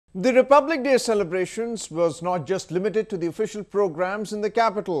The Republic Day celebrations was not just limited to the official programs in the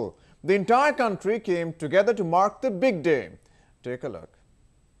capital. The entire country came together to mark the big day. Take a look.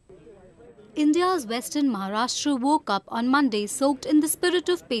 India's western Maharashtra woke up on Monday soaked in the spirit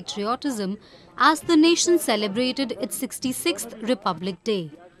of patriotism as the nation celebrated its 66th Republic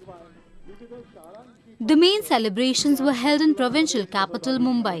Day. The main celebrations were held in provincial capital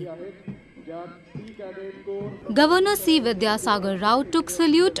Mumbai. Governor C. Vidyasagar Rao took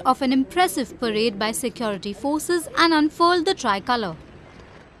salute of an impressive parade by security forces and unfurled the tricolour.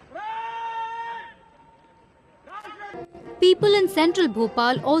 People in central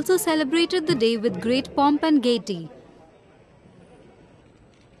Bhopal also celebrated the day with great pomp and gaiety.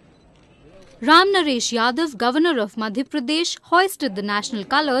 Ram Naresh Yadav, Governor of Madhya Pradesh, hoisted the national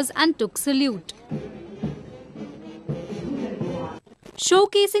colours and took salute.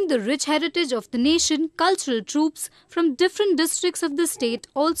 Showcasing the rich heritage of the nation, cultural troupes from different districts of the state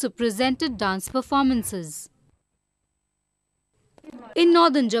also presented dance performances. In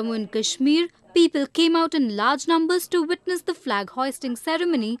northern Jammu and Kashmir, people came out in large numbers to witness the flag hoisting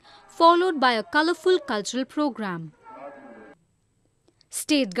ceremony, followed by a colourful cultural program.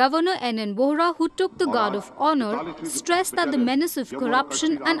 State Governor N.N. Bohra, who took the guard of honour, stressed that the menace of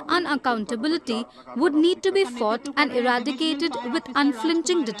corruption and unaccountability would need to be fought and eradicated with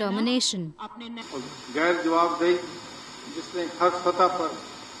unflinching determination.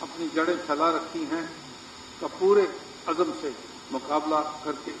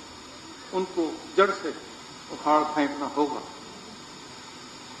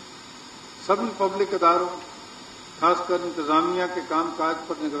 खासकर इंतजामिया के कामकाज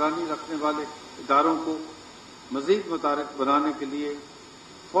पर निगरानी रखने वाले इदारों को मजीद मुतारिक बनाने के लिए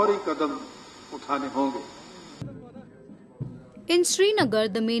फौरी कदम उठाने होंगे. In Srinagar,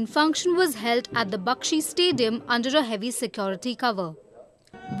 the main function was held at the Bakshi Stadium under a heavy security cover.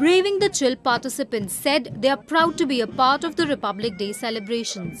 Braving the chill, participants said they are proud to be a part of the Republic Day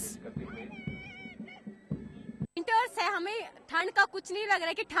celebrations. Winters है, हमें ठंड का कुछ नहीं लग रहा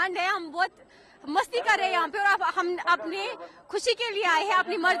है कि ठंड है. हम बहुत मस्ती कर रहे हैं यहाँ पे और हम अपने खुशी के लिए आए हैं,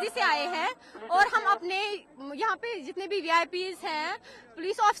 अपनी मर्जी से आए हैं. और हम अपने यहाँ पे जितने भी VIPs हैं,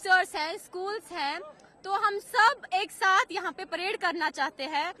 पुलिस ऑफिसर्स हैं, स्कूल्स हैं, तो हम सब एक साथ यहाँ पे परेड करना चाहते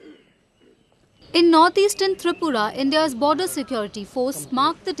हैं. In northeastern Tripura, India's border security force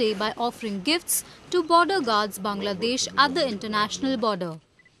marked the day by offering gifts to border guards Bangladesh at the international border.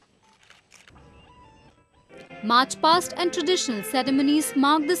 March past and traditional ceremonies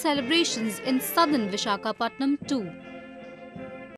marked the celebrations in southern Visakhapatnam too.